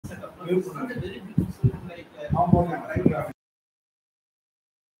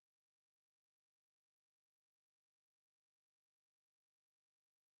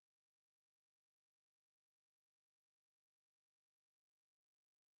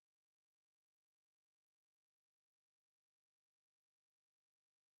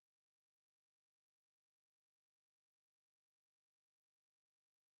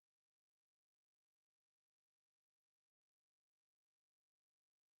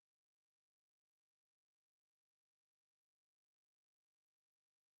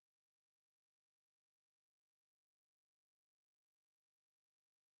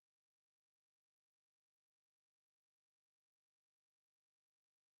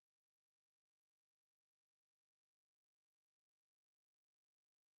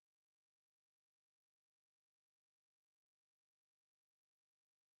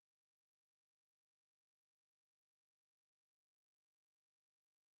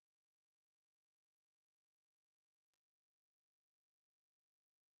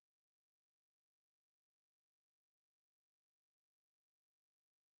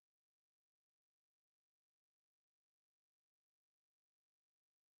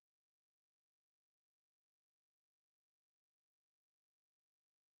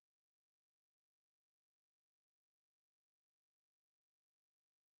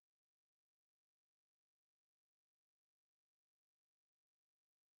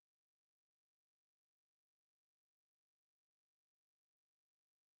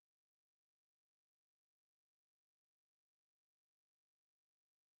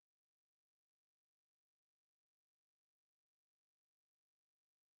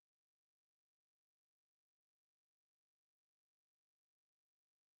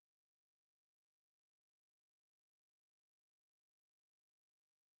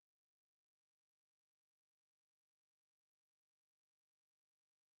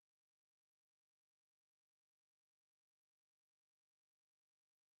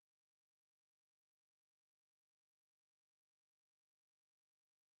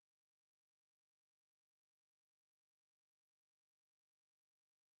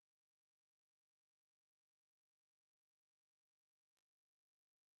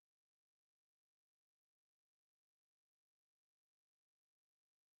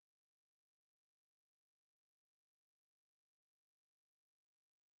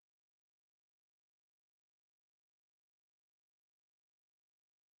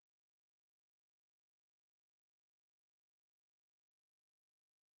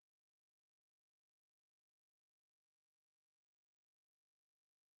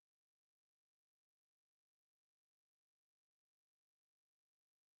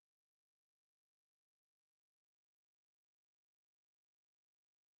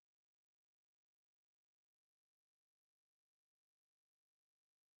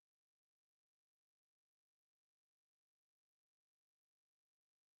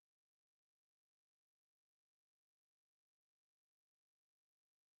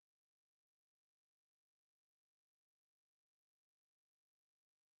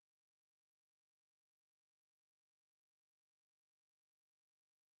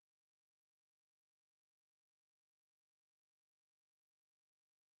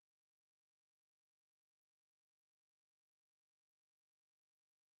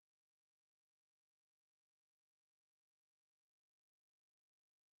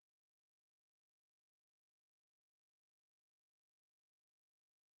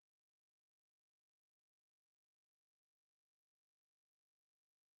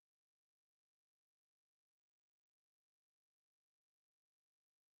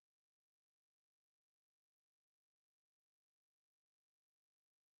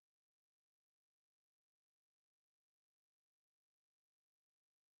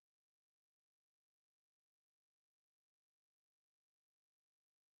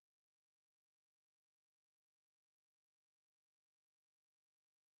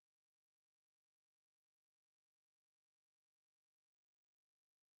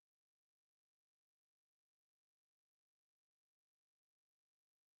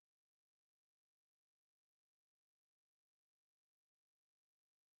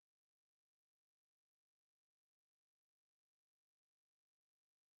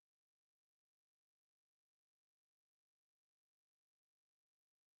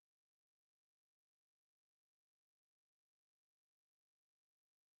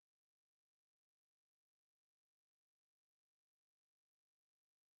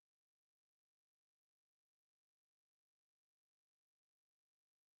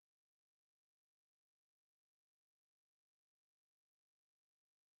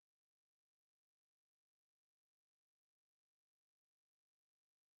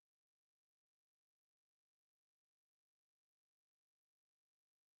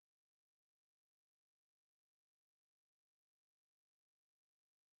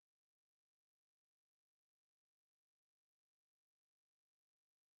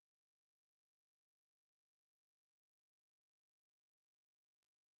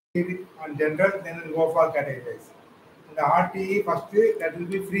on general, then we'll go for categories. In the RTE, first that will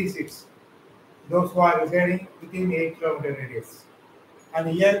be free seats. Those who are residing within 8 km radius. And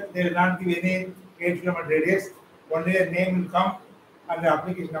here they will not give any 8 km radius. Only a name will come and the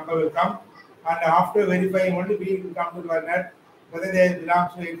application number will come. And after verifying, only we will come to learn that whether they belong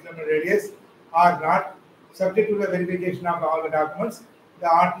to 8 km radius or not. Subject to the verification of all the documents, the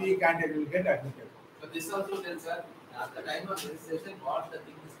RTE candidate will get admitted. But this also tells, sir, at the time of registration, what the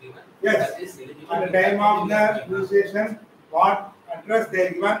thing is given. Yes. At the time of the registration, what address they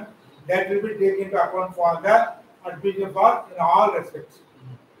are given, that will be taken into account for the admission for in all respects.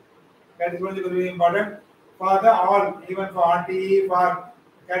 That is only very important for the all, even for RTE, for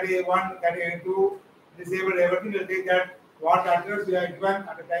category 1, category 2, disabled, everything will take that what address you are given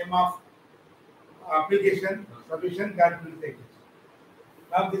at the time of application submission, that will take it.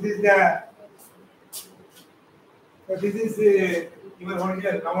 Now this is the, so this is your only,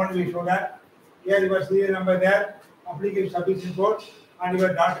 now only we show that. Here your serial number there, application submission code, and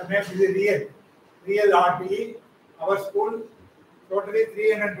your doctor name. This is real RTE. Our school totally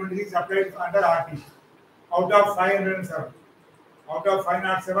 326 applied under RTE out of 507. Out of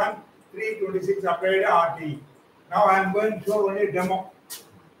 507, 326 applied RTE. Now I am going to show only demo.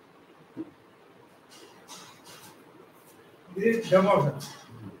 This is demo, sir.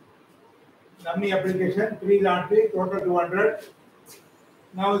 Dummy application, 3 RTE, total 200.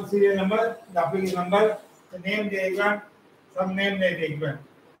 Now the serial number, the application number, the name they given, some name they given.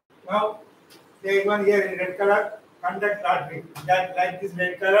 Now they given here in red color, conduct lottery. That like this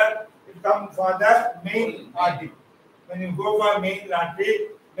red color, it comes for the main lottery. When you go for main lottery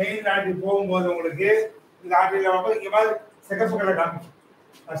போகும்போது உங்களுக்கு லாட்டரியில வந்து இங்க மாதிரி second colour காமிக்கும்.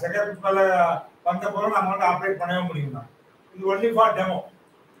 Second colour வந்த பிறகு நம்ம வந்து ஆப்ரேட் பண்ணவே முடியும் தான். இது ஒன்லி ஃபார் டெமோ.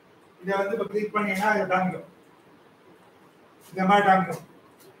 இதை வந்து இப்போ கிளிக் பண்ணீங்கன்னா இதை காமிக்கும். இந்த மாதிரி காமிக்கும்.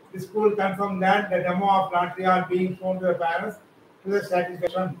 The school confirmed that the demo of lottery are being shown to the parents to the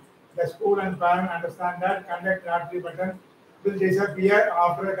satisfaction. The school and parents understand that conduct lottery button will disappear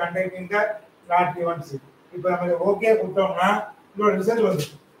after conducting the lottery once. இப்போ நம்ம okay கொடுத்தோம்னா இதோட result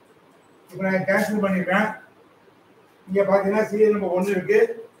வந்துடும். இப்போ நான் cancel பண்ணிடுறேன். இங்கே பார்த்தீங்கன்னா சீரியல் நம்பர் 1 இருக்கு.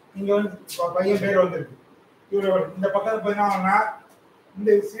 இங்கே வந்து பையன் பேர் வந்துருக்கு. இவ்வளோ இந்த பக்கத்தில் போயினா இந்த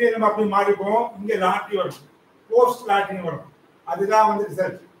சீரியல் நம்பர் அப்படி மாறி போகும். இங்கே லாட்ரி வரும், போஸ்ட் லாட்ரின்னு வரும். அதுதான் வந்து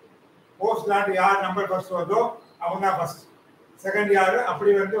ரிசல்ட். போஸ்ட் லாட்ரி யார் நம்பர் ஃபர்ஸ்ட் வருதோ அவங்க தான் ஃபர்ஸ்ட். செகண்ட் யார்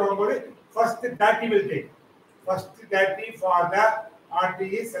அப்படி வந்து வரும்போது first 30 will take. First 30 for the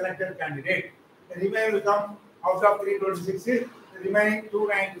RTE selected candidate. The remaining will come out of 326. The remaining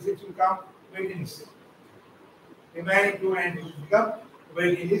 296 will come waiting list. Remaining 296 will come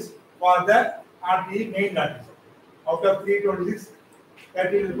waiting list for the RTE main lottery. Out of 326,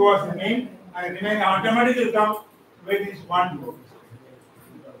 30 will go as the main, and remaining automatically will come waiting list 1 to 2.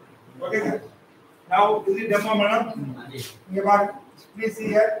 Okay, sir. Now this is demo, madam. Please see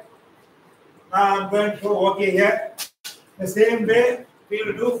here. Now I'm going to show okay here. The same way we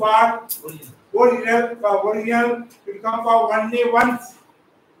will do for original. For original, it will come for only once.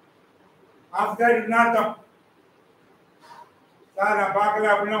 After that, it will not come. Sir, I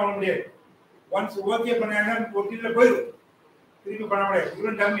பார்க்கல அப்படினா ஒண்ணு முடியாது. Once okay பண்ணானா original போயிடும். திருப்பி பண்ண முடியாது.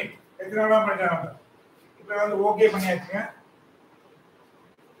 இவன் டம்மி. எத்தனை நாளா பண்ணிட்டாங்க. இப்போ வந்து okay பண்ணியாச்சுங்க.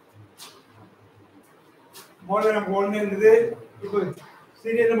 மோடல் நம்பர் 1 இருந்தது. இப்போ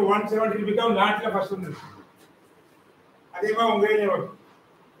serial number 170 will become லாட்ல first வந்து. அதே மாதிரி உங்க ஏரியா வரும்.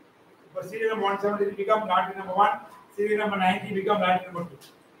 இப்போ serial number 170 will become lottery number 1, serial number 90 become lottery number 2.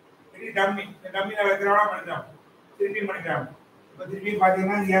 இது டம்மி. இந்த டம்மி நான் எத்தனை நாளா பண்ணிட்டாங்க. திருப்பி பண்ணிட்டாங்க. இப்போ திருப்பி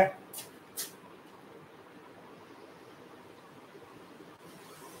பாத்தீங்கன்னா இங்க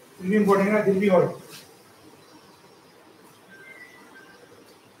திருப்பி போட்டீங்கன்னா திருப்பி வரும்.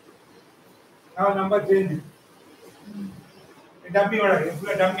 Now number change. Dummy order, it's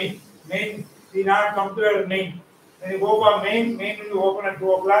a dummy. Main, we not come to a main. When you go for main will be open at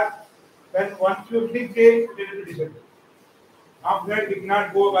 2 o'clock. Then once you click it, it will be disappear. After that, we cannot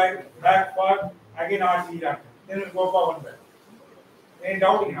go back for again RTE. Then we'll go for 1 back. Any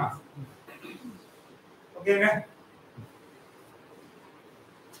doubt you can ask. Okay, man?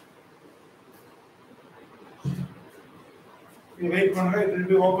 We wait for it, it will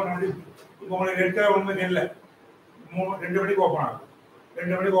be open only. இப்போ உங்களுக்கு red colour ஒன்றுமே தெரியல. 2 மணிக்கு open ஆகும்.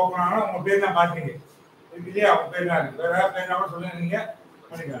 2 மணிக்கு open ஆனால் உங்கள் பேர் தான் பார்த்தீங்க. இல்லையா அவங்க பேர் தான் இருக்குது. வேறு ஏதாவது பேர் தான் சொல்லுங்க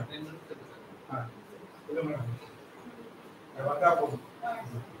பண்ணிக்கலாம். சொல்லுங்க. அது வந்தால் போதும்.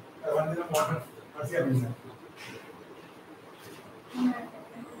 அது வந்து நம்ம வரிசையாக பேசுகிறேன்.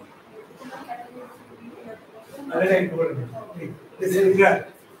 அதெல்லாம் இப்போ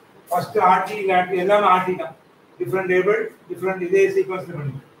ஃபர்ஸ்ட் RTE எல்லாமே RTE தான். டிஃப்ரெண்ட் டேபிள் டிஃப்ரெண்ட் இதே சீக்வன்ஸில்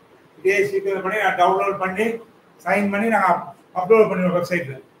பண்ணி இதே சீக்கிரம் பண்ணி நான் டவுன்லோட் பண்ணி சைன் பண்ணி நாங்கள் அப்லோட் பண்ணுவோம்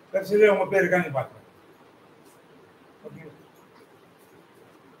வெப்சைட்டில் உங்கள் பேர் இருக்கான்னு பார்க்குறேன். Okay.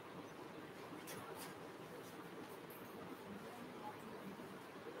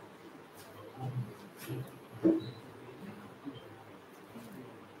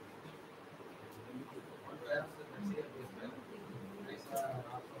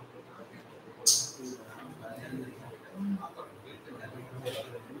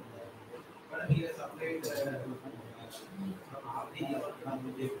 He has applied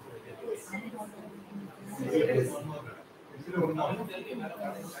one more.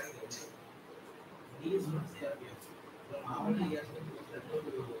 He is not here. Already he has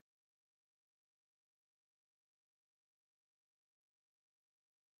been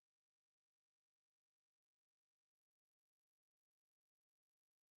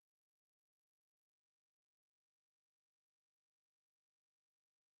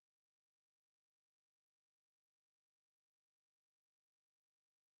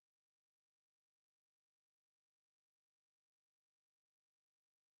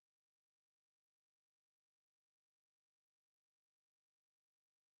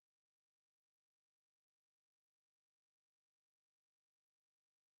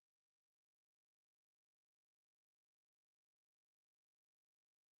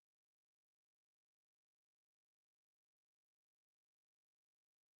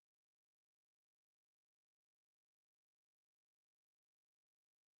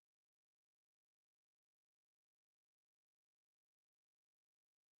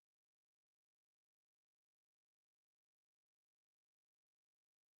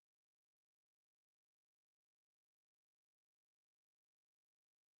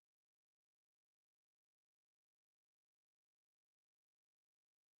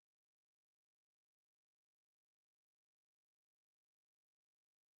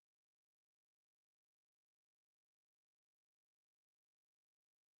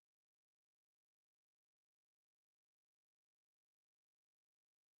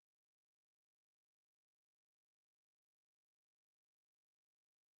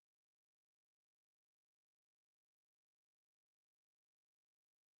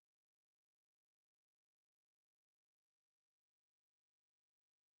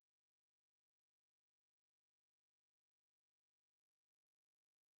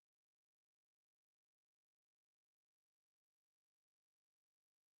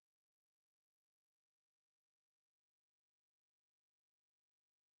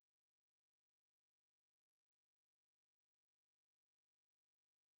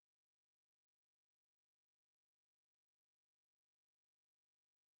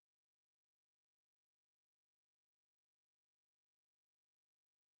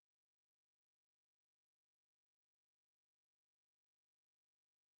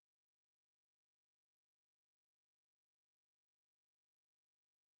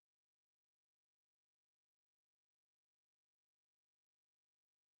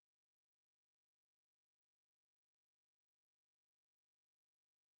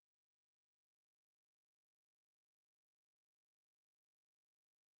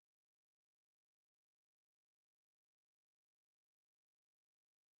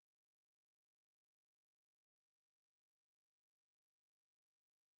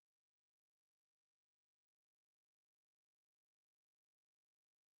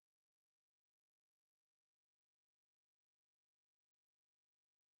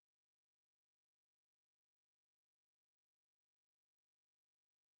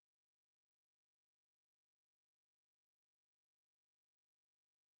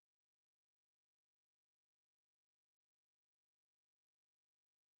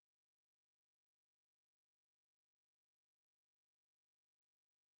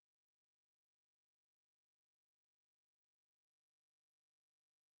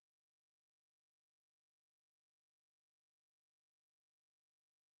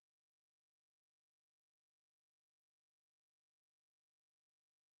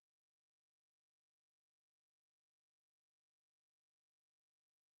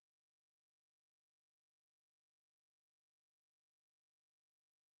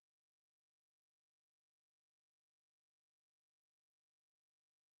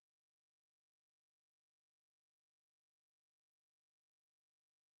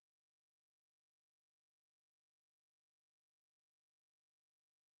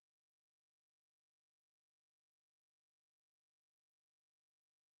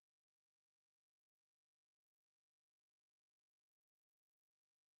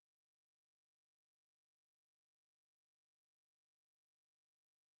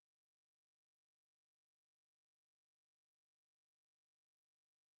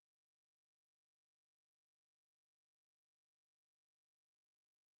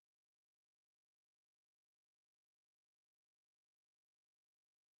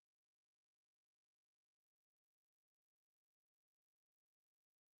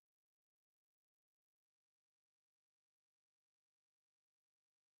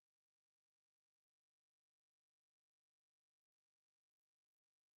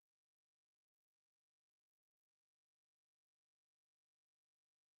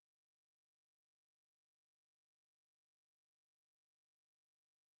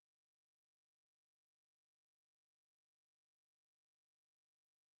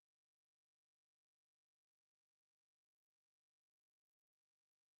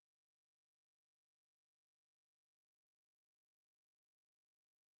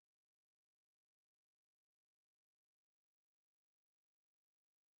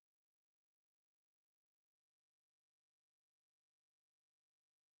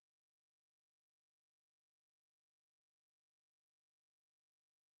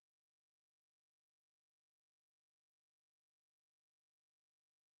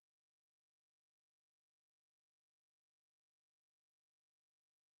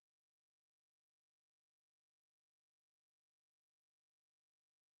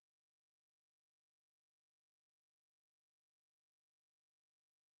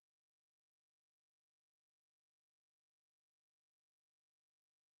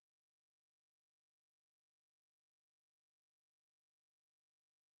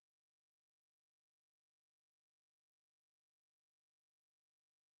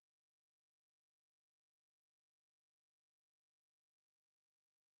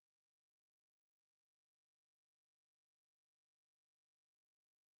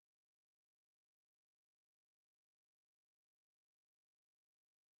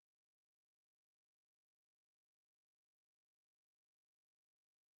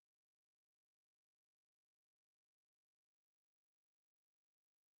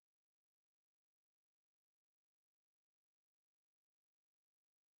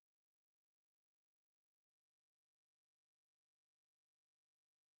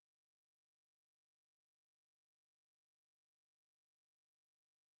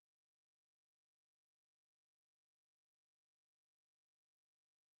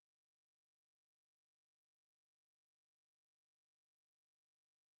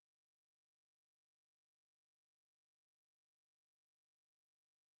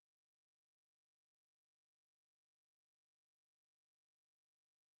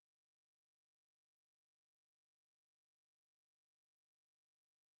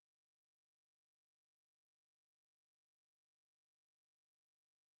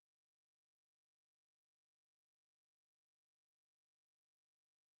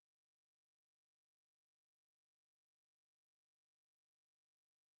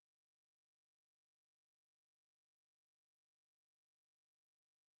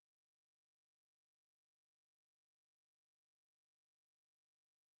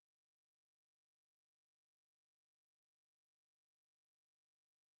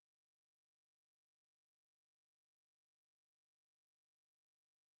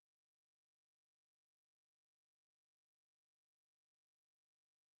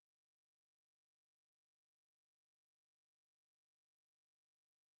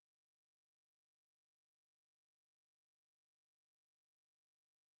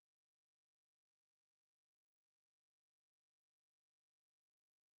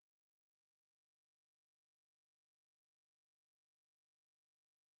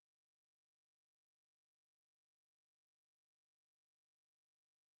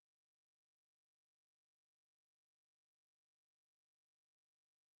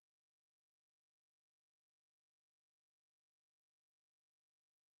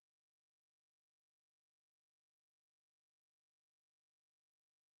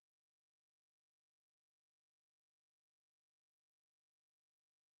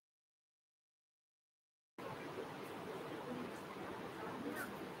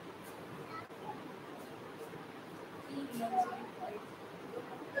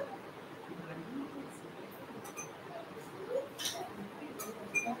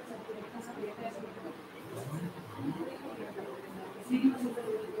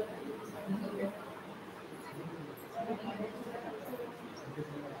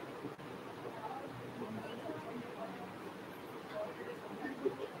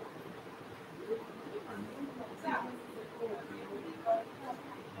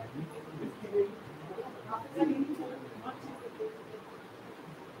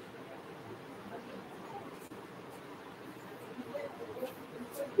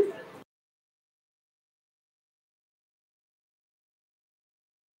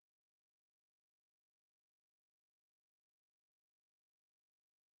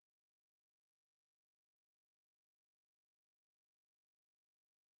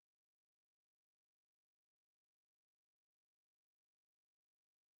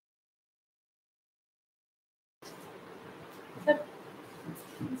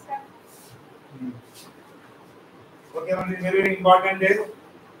Okay, one is very important is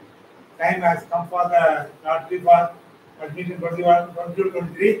time has come for the lottery for admission 21, 22,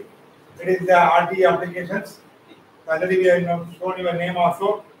 23. It is the RT applications. Already we have shown your name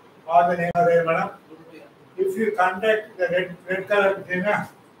also. All the names are there, madam. If you contact the red color thing,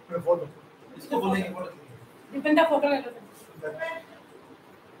 the photo. इसको बोलेंगे बोलो depend the photo ले लो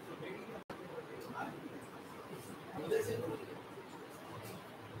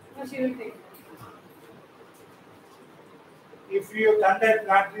no she will take If you contact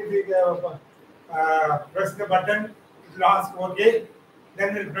lottery, press the button, it will ask OK,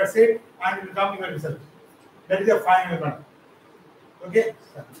 then you will press it and it will come with the result. That is the final one. Okay?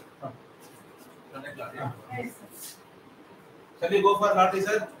 contact lottery yes चलिए go for lottery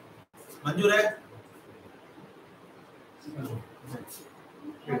sir मंजूर है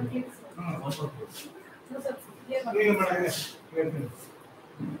no sir ये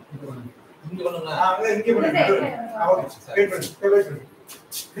हिंदी बोलूँगा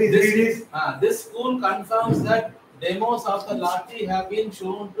this school confirms that demos of the lottery have been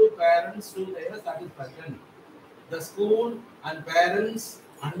shown to parents to their satisfaction. The school and parents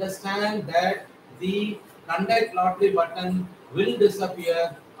understand that the conduct lottery button will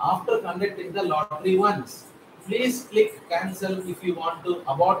disappear after conducting the lottery once. Please click cancel if you want to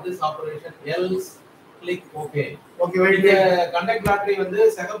abort this operation, else click OK. Okay, wait. இந்த conduct lottery வந்து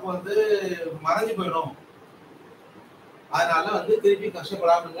செகப் வந்து மறைஞ்சு போயிடும். அதனால வந்து திருப்பி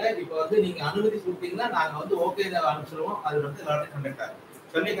கஷ்டப்படாமங்க இப்போ வந்து நீங்க அனுமதி கொடுத்தீங்கன்னா நாங்க வந்து ஓகே தான் அனுப்பிச்சிடுவோம் அது வந்து லாட்டரி கண்டக்ட் ஆகும்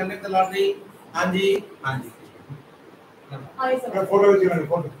சொல்லி கண்டக்ட் லாட்டரி ஆஞ்சி ஆஞ்சி हां सर फोटो வச்சுங்க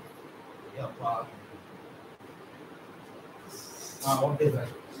फोटो அப்பா okay sir.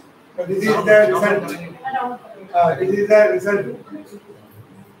 So this is the result. This is the result.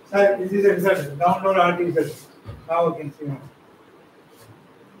 Sir, this is the result. Download RT result. Now you can see.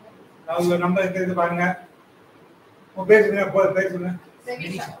 Now your number is there பாருங்க. உங்க பேர் என்ன பேர் சொல்லுங்க.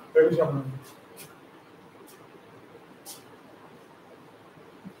 பிரவிஷா.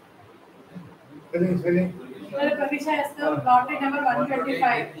 Spelling. मेरे Prabisha is the lottery number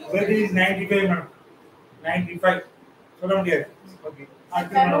 125 That is 95 madam. 95. சொல்ல முடியாது. Okay.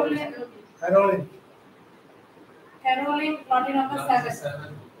 Caroline lottery number 7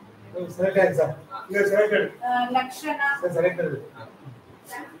 Selected sir. You are selected. Lakshana Sir selected.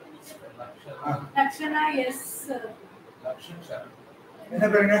 Lakshana yes Lakshmi sir என்ன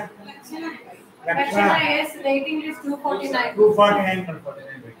பேருங்க? Lakshana yes rating is 249 249.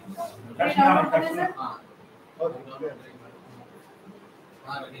 49 rating download करें सर Okay.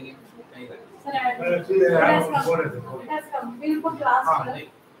 हां रखेंगे नहीं रखेंगे sir It has come we'll put last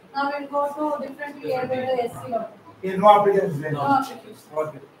now we'll go to differently abled SC lottery no application there. no application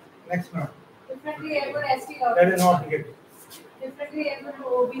Okay. Next one. differently abled SC That lottery is no application. differently abled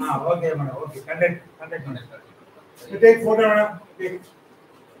OBC Okay madam. Okay. Contact madam. You take photo madam. Take.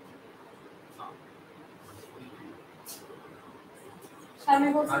 shall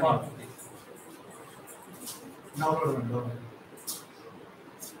we go sir Download one.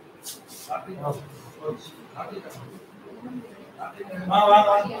 Lottery lottery हाँ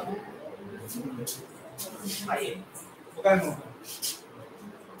आइए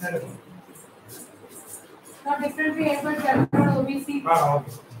now differently abled general OBC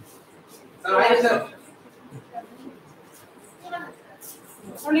okay. Sir आइए sir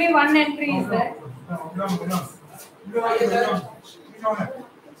only one entry is there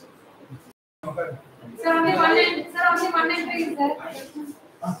sir only one entry is there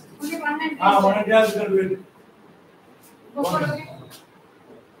only one entry One entry is there. go for it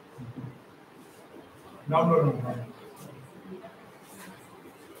Download one.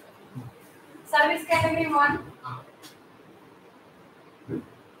 service category 1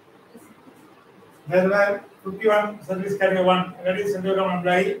 There were 51 service category 1. That is central government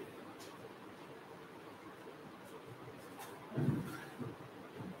employee.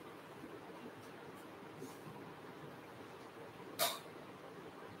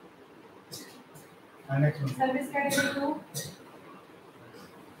 Next one. service category 2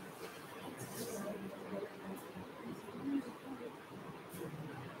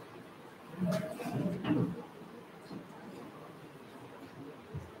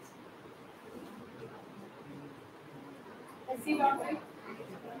 SC lottery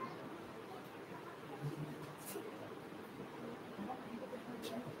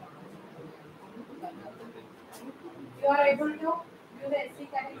you are able to do the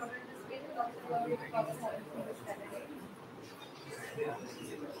SC category display the lottery for the service category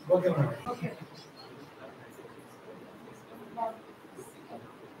Okay, madam. okay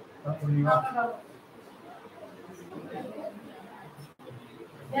Download.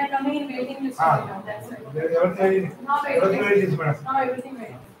 They are coming in waiting list right now. That's right. Everything Now ready is madam. Now everything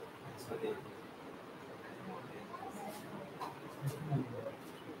ready.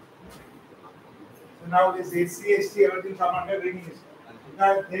 So now this HC, ST, everything come under waiting list.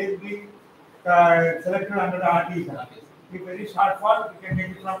 Because they will be selected under the RT. Sir. If very short fall, we can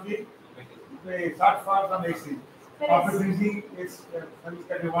take it from the short fall from HC. After finishing, it's service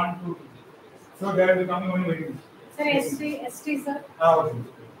category 1, 2, 3. So they will be coming only waiting list. Sir, ST, sir. Okay.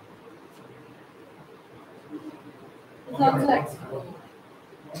 It's also X.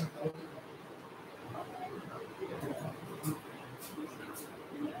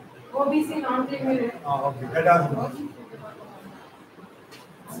 OBC non-creamy. Okay. That also.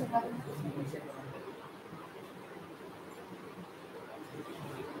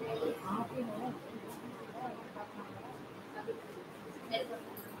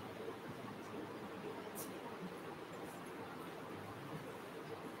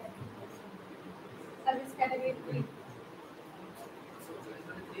 Service category 3.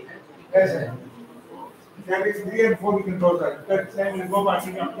 Yes, sir. That is 3 and 4 we can close that. That time will go back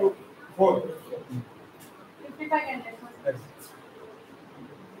up to 4. 55 can take. Yes.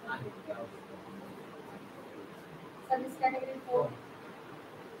 Service category 4.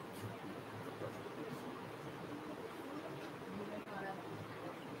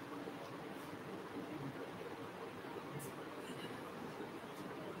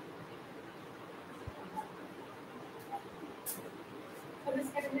 Service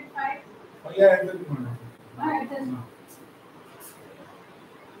category 5. Oh, yeah, I will do one. Alright, then.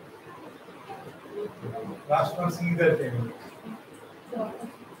 Last one, see that thing. So,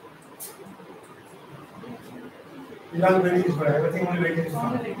 These are waiting list, but everything only waiting list.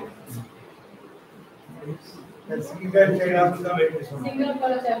 all the way. That see that shade after the waiting list. Single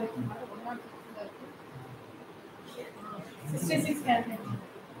color tablet. 66 can take.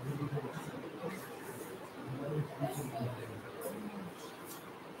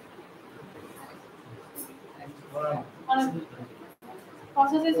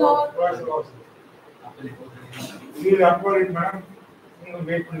 Process is over. You will upload it, madam. You will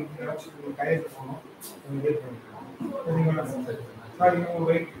wait for it. You will carry it. You will wait for it. Sorry, you will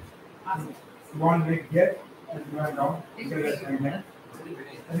wait. You want to wait here? You are down.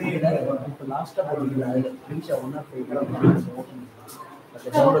 Last நிமிஷம் ஒன்னா போய்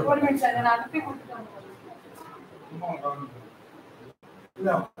So, ஒரு minute sir, நான் அனுப்பி கொடுத்துட்டேன். இல்ல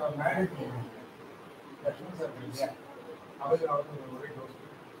marriage Lakshmi sir இல்லையா அவர் ஒரே டோஸ்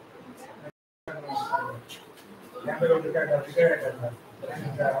என் பேர் வந்து ரிட்டையர்ட்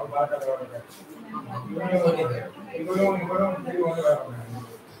சார் அவர் பார்த்து இவரும் சரி வந்து வராங்க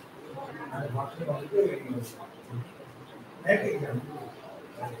அது மாஸ்டர் வந்து நேற்று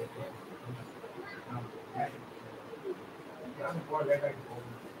போக லேட்டாக போகும்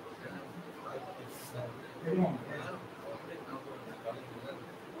தெரியும்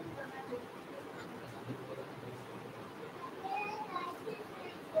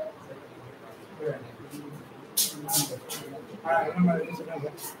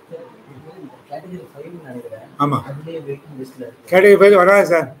கேட்டகரி 5 நினைக்கிறேன். ஆமா அதுலயே வெயிட்டிங் லிஸ்ட்ல இருக்கு. கேட்டகரி 5 வராது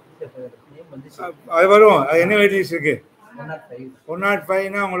சார் நேம் வந்துச்சு. அது வரும் அது என்ன வெயிட் லிஸ்ட் இருக்கு 105.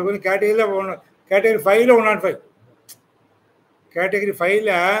 105னா உங்களுக்கு வந்து கேட்டகரியில் கேட்டகரி 5ல 105 கேட்டகரி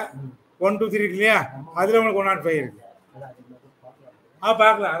 5ல 1 2 3 இருக்கு இல்லையா அதில் உங்களுக்கு 105 இருக்கு அதான் அது பார்க்கலாம்.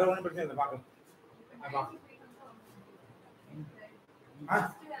 பார்க்கலாம் அதை ஒன்றும் பிரச்சனை இல்லை பார்க்கலாம்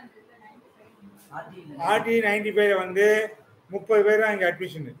ஆர்டி 95 வந்து 30 பேர் தான் இங்கே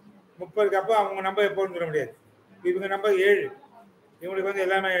அட்மிஷனு 30க்கு அப்போ அவங்க நம்பர் எப்போன்னு சொல்ல முடியாது இவங்க நம்பர் 7 இவங்களுக்கு வந்து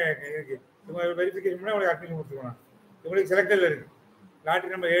எல்லாமே இருக்கு இவங்க வெரிஃபிகேஷன் பண்ணால் உங்களுக்கு அட்மிஷன் கொடுத்துருக்கணும் இவங்களுக்கு செலக்டரில் இருக்குது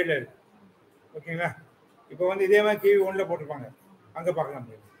லாட்ரி நம்பர் 7ல் இருக்குது ஓகேங்களா இப்போ வந்து இதே மாதிரி டிவி 1ல் போட்டிருப்பாங்க அங்கே பார்க்கலாம்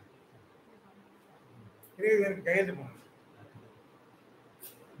எனக்கு கையெழுத்து போகணும்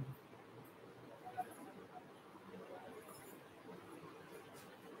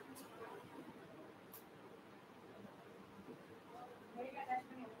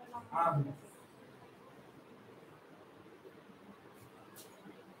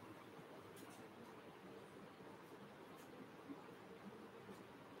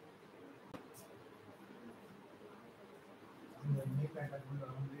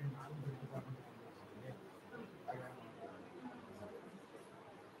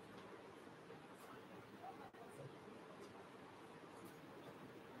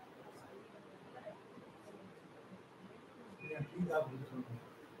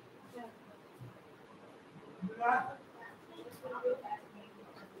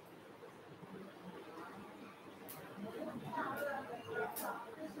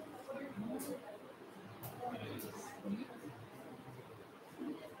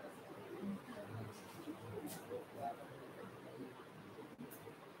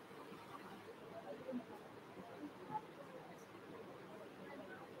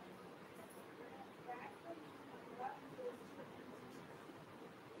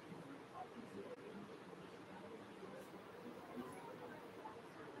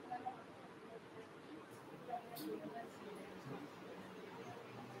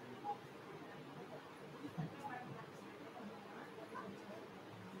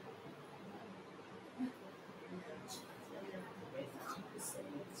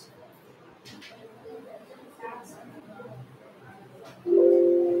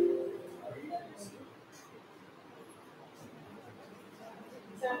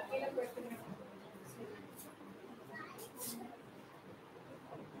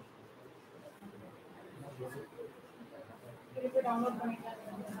திருப்பி டவுன்லோட் பண்ணிக்கலாம்.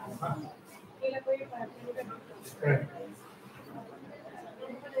 கீழ போய் பாருங்க.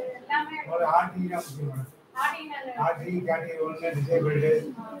 எல்லாமே ஒரு ஆர்டி தான் முக்கியம். ஆர்டி கேட்டகரி 1 டிசேபிள்டு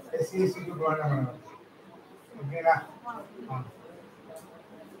எஸ்சி எஸ்சிக்கு போறாங்க. ஓகேங்களா?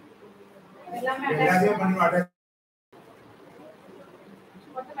 எல்லாமே எல்லாத்தையும் பண்ணி மாட்டேன்.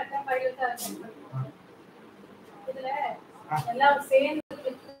 மொத்தம் எத்தனை ஃபைல் தான் இதுல எல்லாம் சேர்ந்து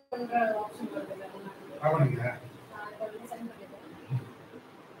கிளிக் பண்ற ஆப்ஷன் வருது. ஆமாங்க.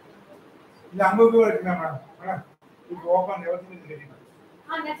 இல்ல அங்க போய் எடுக்கலாம் மேடம். மேடம் இது open everything is ready.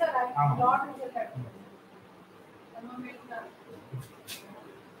 Network dot network நம்ம மேல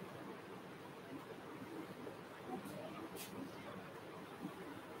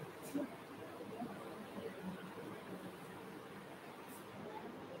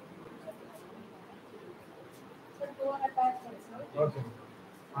ஓகே.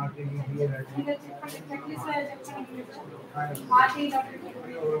 RT here RT. நீங்க செக் பண்ணி செக்லிஸ்ட் செக் பண்ணி ஆர்டி டாட்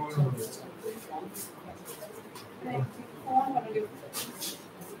ஃபோன் பண்ணி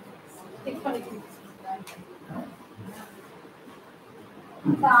செக் பண்ணிக்கோங்க.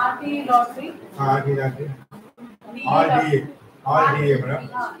 RT lottery RT lottery RT madam.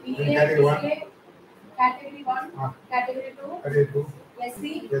 Category 1 category 1 category 2 category 2 SC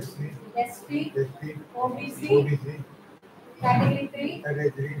SC ST ST OBC OBC category 3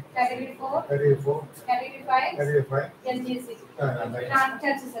 category 3 category 4 category 4 category 5 category 5 NGC right.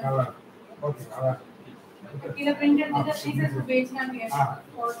 transfers sir. Okay आवा kila printed the pieces को बेचना भी है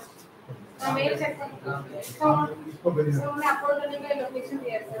और मैं mail check करूंगा तो इसको भेजना so मैं अपलोड करने के लिए लोकेशन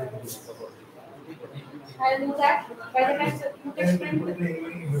दिया sir. I'll do that by the time you can print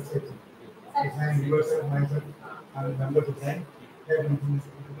sign yourself myself and number to sign everything is to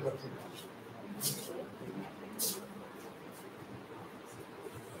the website.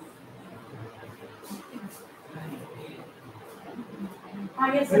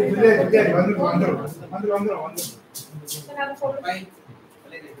 yes sir sir vandru sir I will follow Fine.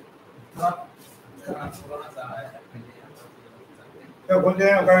 கொஞ்சம்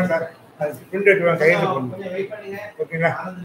நேரம் உட்காருங்க sir. அது print எடுத்து கையெழுத்து போடணும். கொஞ்சம் wait பண்ணுங்க. ஓகேங்களா?